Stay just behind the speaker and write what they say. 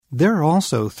There are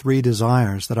also 3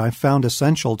 desires that I've found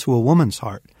essential to a woman's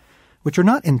heart, which are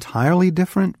not entirely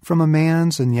different from a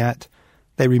man's, and yet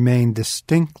they remain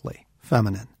distinctly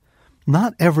feminine.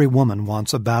 Not every woman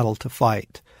wants a battle to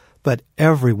fight, but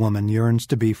every woman yearns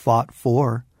to be fought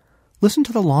for. Listen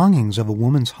to the longings of a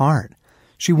woman's heart.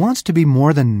 She wants to be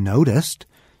more than noticed.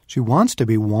 She wants to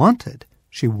be wanted.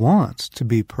 She wants to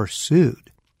be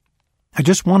pursued. I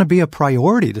just want to be a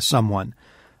priority to someone,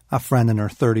 a friend in her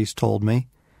 30s told me.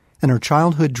 And her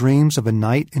childhood dreams of a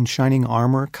knight in shining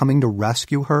armor coming to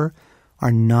rescue her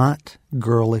are not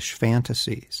girlish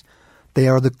fantasies. They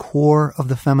are the core of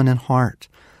the feminine heart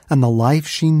and the life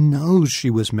she knows she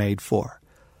was made for.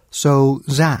 So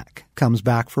Zach comes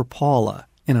back for Paula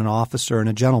in An Officer and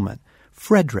a Gentleman.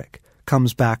 Frederick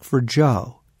comes back for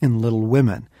Joe in Little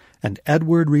Women. And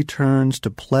Edward returns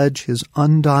to pledge his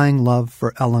undying love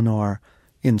for Eleanor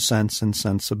in Sense and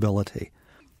Sensibility.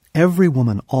 Every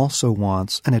woman also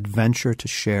wants an adventure to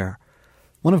share.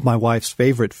 One of my wife's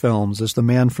favorite films is The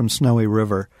Man from Snowy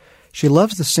River. She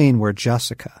loves the scene where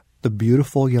Jessica, the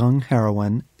beautiful young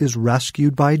heroine, is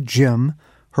rescued by Jim,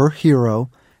 her hero,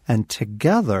 and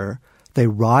together they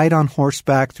ride on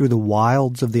horseback through the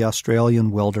wilds of the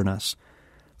Australian wilderness.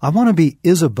 I want to be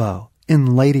Isabeau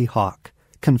in Lady Hawk,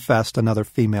 confessed another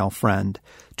female friend.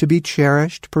 To be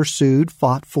cherished, pursued,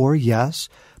 fought for, yes,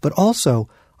 but also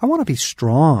I want to be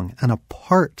strong and a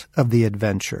part of the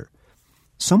adventure.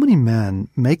 So many men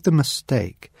make the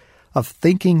mistake of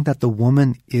thinking that the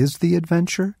woman is the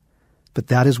adventure, but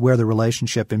that is where the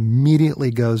relationship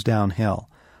immediately goes downhill.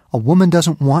 A woman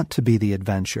doesn't want to be the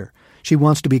adventure. She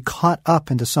wants to be caught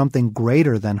up into something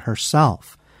greater than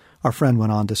herself. Our friend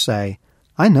went on to say,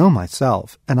 I know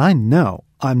myself, and I know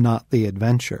I'm not the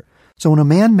adventure. So when a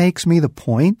man makes me the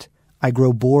point, I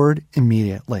grow bored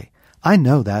immediately. I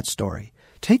know that story.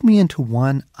 Take me into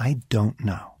one I don't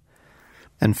know.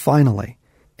 And finally,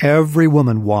 every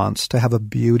woman wants to have a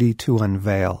beauty to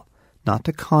unveil, not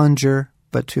to conjure,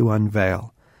 but to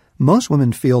unveil. Most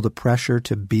women feel the pressure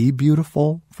to be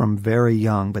beautiful from very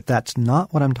young, but that's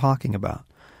not what I'm talking about.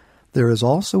 There is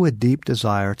also a deep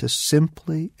desire to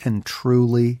simply and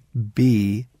truly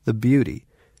be the beauty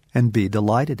and be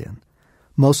delighted in.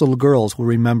 Most little girls will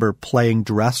remember playing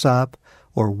dress-up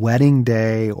or wedding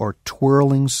day or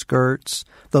twirling skirts,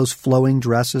 those flowing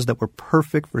dresses that were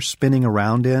perfect for spinning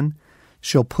around in.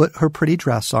 She'll put her pretty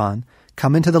dress on,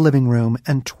 come into the living room,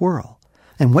 and twirl.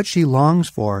 And what she longs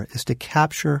for is to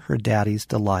capture her daddy's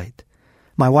delight.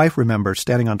 My wife remembers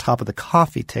standing on top of the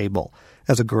coffee table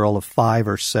as a girl of 5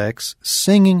 or 6,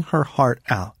 singing her heart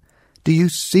out. Do you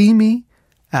see me?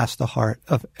 Asked the heart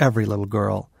of every little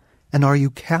girl. And are you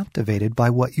captivated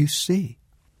by what you see?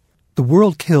 The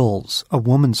world kills a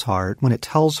woman's heart when it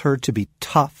tells her to be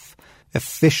tough,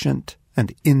 efficient,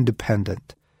 and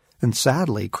independent. And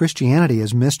sadly, Christianity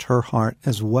has missed her heart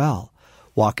as well.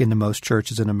 Walk into most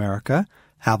churches in America,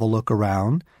 have a look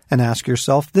around, and ask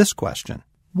yourself this question.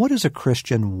 What is a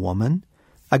Christian woman?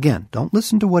 Again, don't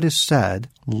listen to what is said.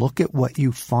 Look at what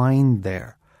you find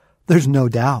there. There's no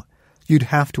doubt. You'd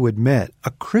have to admit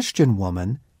a Christian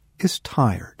woman is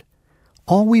tired.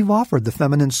 All we've offered the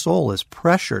feminine soul is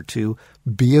pressure to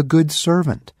be a good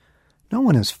servant. No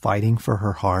one is fighting for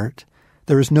her heart.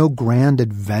 There is no grand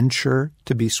adventure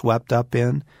to be swept up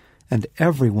in, and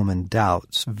every woman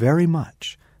doubts very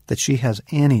much that she has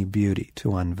any beauty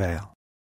to unveil.